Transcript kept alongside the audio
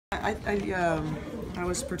I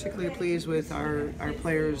was particularly pleased with our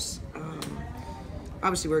players.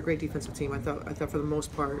 Obviously, we're a great defensive team. I thought for the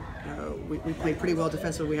most part, we played pretty well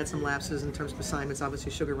defensively. We had some lapses in terms of assignments.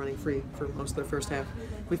 Obviously, Sugar running free for most of the first half.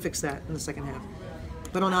 We fixed that in the second half.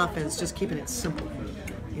 But on offense, just keeping it simple.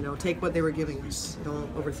 You know, take what they were giving us.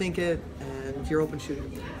 Don't overthink it, and if you're open, shoot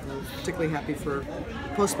it. I'm particularly happy for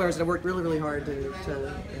post players that have worked really, really hard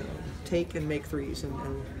to take and make threes. And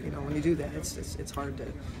you know, when you do that, it's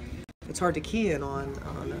hard to key in on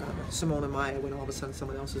Simone and Maya when all of a sudden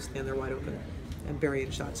someone else is standing there wide open and burying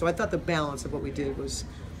shots. So I thought the balance of what we did was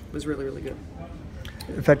really, really good.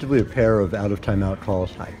 Effectively a pair of out-of-timeout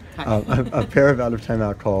calls. Hi. A pair of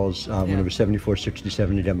out-of-timeout calls when it was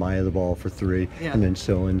 74-67 to get Maya the ball for three, and then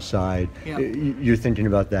Sil inside. You're thinking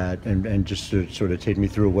about that, and just to sort of take me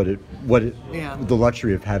through the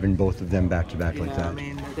luxury of having both of them back-to-back like that. I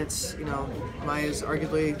mean, that's, you know, Maya's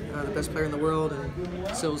arguably the best player in the world,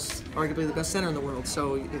 and Sil's arguably the best center in the world.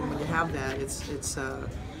 So when you have that, it's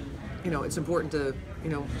you know, it's important to, you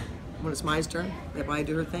know, when it's Maya's turn, that Maya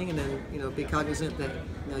do her thing, and then, you know, be cognizant that,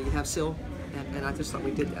 you know, you have Sil, and I just thought we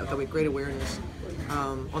did that. I thought we had great awareness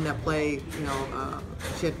on that play. You know,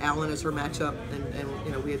 she had Allen as her matchup, and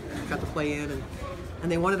you know, we had got the play in,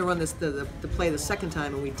 and they wanted to run the play the second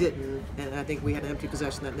time, and we didn't, and I think we had an empty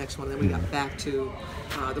possession that next one, and then we got back to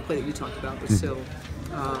the play that you talked about with Sil.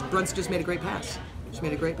 Brunson just made a great pass. She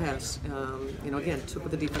made a great pass. You know, again, took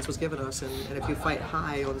what the defense was giving us, and if you fight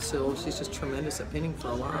high on Sil, she's just tremendous at pinning for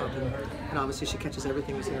a lob, and obviously she catches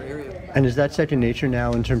everything that's in her area. And is that second nature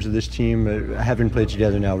now in terms of this team, having played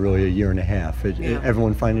together now really a year and a half?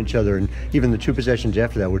 Everyone finding each other, and even the two possessions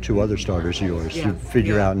after that were two other starters of yours to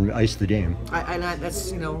figure out and ice the game. That's,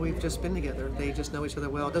 you know, we've just been together. They just know each other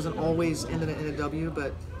well. It doesn't always end in a W,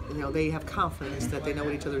 but, you know, they have confidence that they know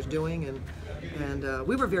what each other's doing, and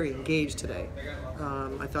we were very engaged today.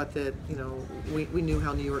 I thought that, you know, we knew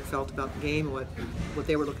how New York felt about the game, what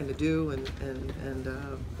they were looking to do, and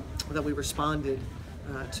that we responded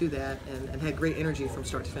to that and had great energy from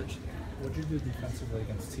start to finish. What did you do defensively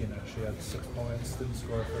against Tina? She had 6 points, didn't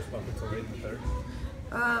score her first bucket until late in the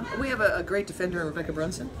third. We have a great defender, Rebecca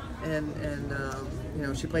Brunson, and you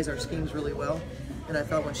know, she plays our schemes really well. And I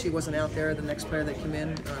thought when she wasn't out there, the next player that came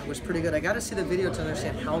in was pretty good. I got to see the video to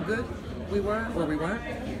understand how good we were or we weren't.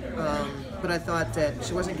 But I thought that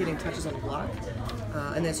she wasn't getting touches on the block.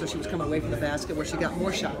 And then so she was coming away from the basket where she got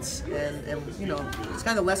more shots. And you know, it's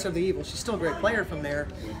kind of the lesser of the evil. She's still a great player from there.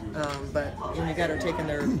 But when you got her taking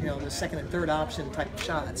their, you know, the second and third option type of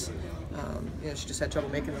shots, you know, she just had trouble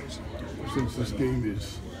making those. Since this game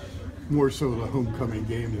is more so the homecoming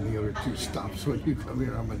game than the other two stops when you come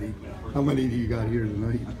here, how many do you got here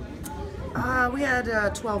tonight? We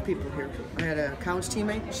had 12 people here. I had a college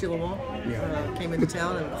teammate, Sheila Wall, came into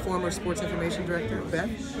town, and a former sports information director, Beth,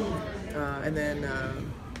 and then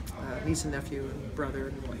niece and nephew and brother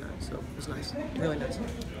and whatnot. So it was nice, really nice.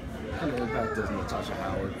 What kind of impact does Natasha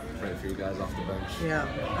Howard bring for you guys off the bench?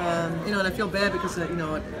 Yeah, you know, and I feel bad because you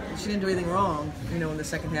know, she didn't do anything wrong. You know, in the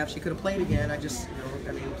second half, she could have played again. I just, you know,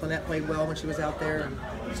 I mean, Planette played well when she was out there, and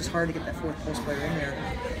it's just hard to get that fourth post player in there.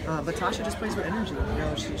 But Tasha just plays with energy. You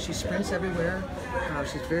know, she sprints everywhere.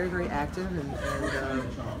 She's very, very active,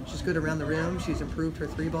 and she's good around the rim. She's improved her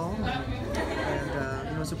three ball, and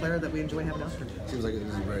you know, it's a player that we enjoy having out there. Seems like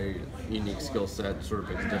it's a very unique skill set, sort of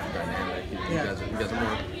brings a different dynamic. You guys are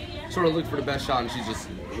more sort of looking for the best shot, and she's just,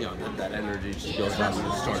 you know, that energy just goes down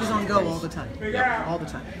and starts. She's on go all the time, all the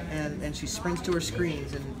time, and she sprints to her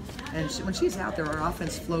screens, and when she's out there, our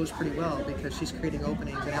offense flows pretty well because she's creating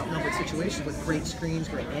openings and outnumbered situations with great screens,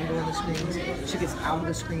 great angle in the screens. She gets out of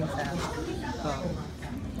the screen fast,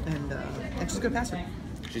 and she's a good passer.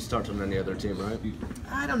 She starts on any other team, right?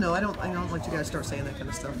 I don't know. I don't let you guys start saying that kind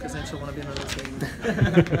of stuff because then she'll want to be on another team. I'll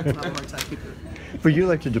have a hard time keeping it. But you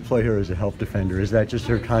like to deploy her as a help defender. Is that just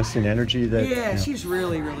her constant energy? Yeah, she's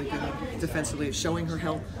really, really good defensively at showing her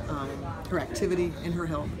help, her activity in her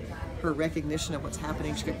help, her recognition of what's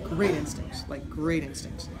happening. She's got great instincts, like great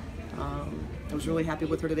instincts. I was really happy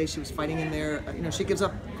with her today. She was fighting in there. You know, she gives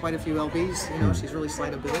up quite a few LBs. You know, she's really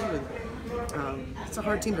slight of build. It's a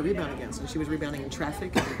hard team to rebound against, and she was rebounding in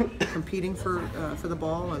traffic and competing for the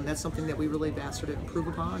ball, and that's something that we really asked her to improve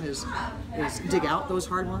upon is dig out those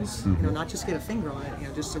hard ones, you know, not just get a finger on it, you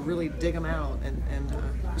know, just to really dig them out, and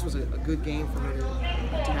this was a good game for her to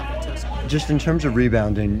have that test. Just in terms of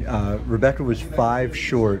rebounding, Rebecca was 5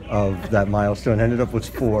 short of that milestone, ended up with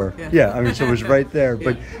 4. Yeah, I mean, so it was right there,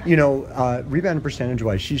 but you know, rebounding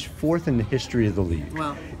percentage-wise, she's 4th in the history of the league.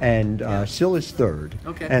 Wow. And Sil is 3rd.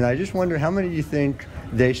 Okay. And I just wonder how many do you think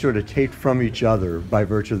they sort of take from each other by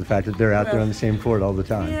virtue of the fact that they're out there on the same court all the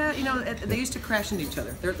time? Yeah, they used to crash into each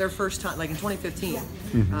other. Their first time, like in 2015,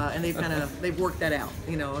 and they've worked that out,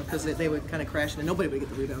 because they would kind of crash and nobody would get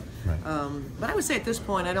the rebound. Right. But I would say at this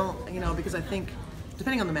point, I don't, because I think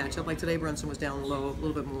depending on the matchup, like today Brunson was down low a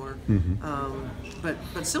little bit more, but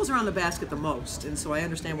Sills around the basket the most, and so I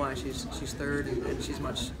understand why she's third and she's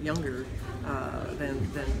much younger than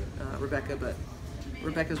Rebecca, but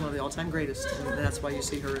Rebecca's one of the all-time greatest, and that's why you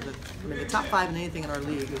see her in the top 5 in anything in our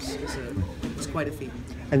league is quite a feat.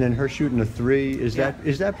 And then her shooting a 3, is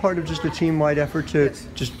that part of just a team-wide effort to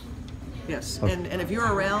just? Yes, and if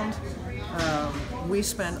you're around, we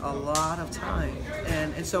spend a lot of time,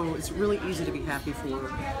 and so it's really easy to be happy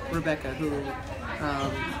for Rebecca, who,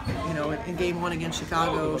 in game 1 against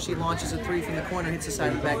Chicago, she launches a 3 from the corner, hits the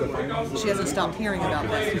side of the backboard. She hasn't stopped hearing about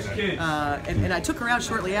that. And I took her out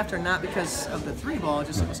shortly after, not because of the 3 ball,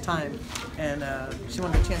 just it was time, and she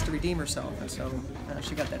wanted a chance to redeem herself, and so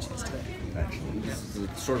she got that chance today.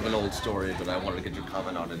 It's sort of an old story, but I wanted to get your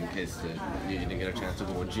comment on it in case you didn't get a chance to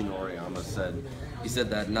go. What Gino Oriyama said, he said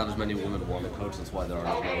that not as many women want to coach, that's why there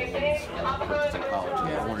aren't as many women coaches in college.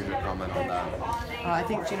 I wanted your comment on that. I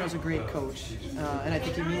think Gino's a great coach, and I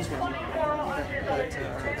think he means well. But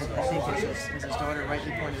I think, as his daughter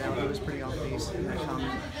rightly pointed out, he was pretty off base in that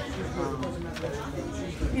comment.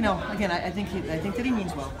 Again, I think that he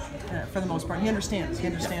means well for the most part. He understands. He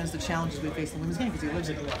understands the challenges we face in the women's game because he lives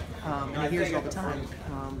it, and he hears it all the time.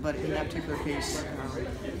 But in that particular case,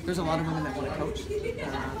 there's a lot of women that want to coach.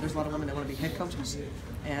 There's a lot of women that want to be head coaches,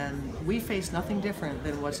 and we face nothing different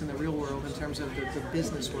than what's in the real world in terms of the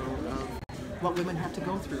business world of what women have to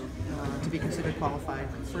go through to be considered qualified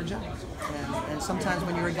for a job. And sometimes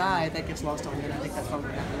when you're a guy, that gets lost on you, and I think that's probably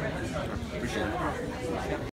what happened. Appreciate it.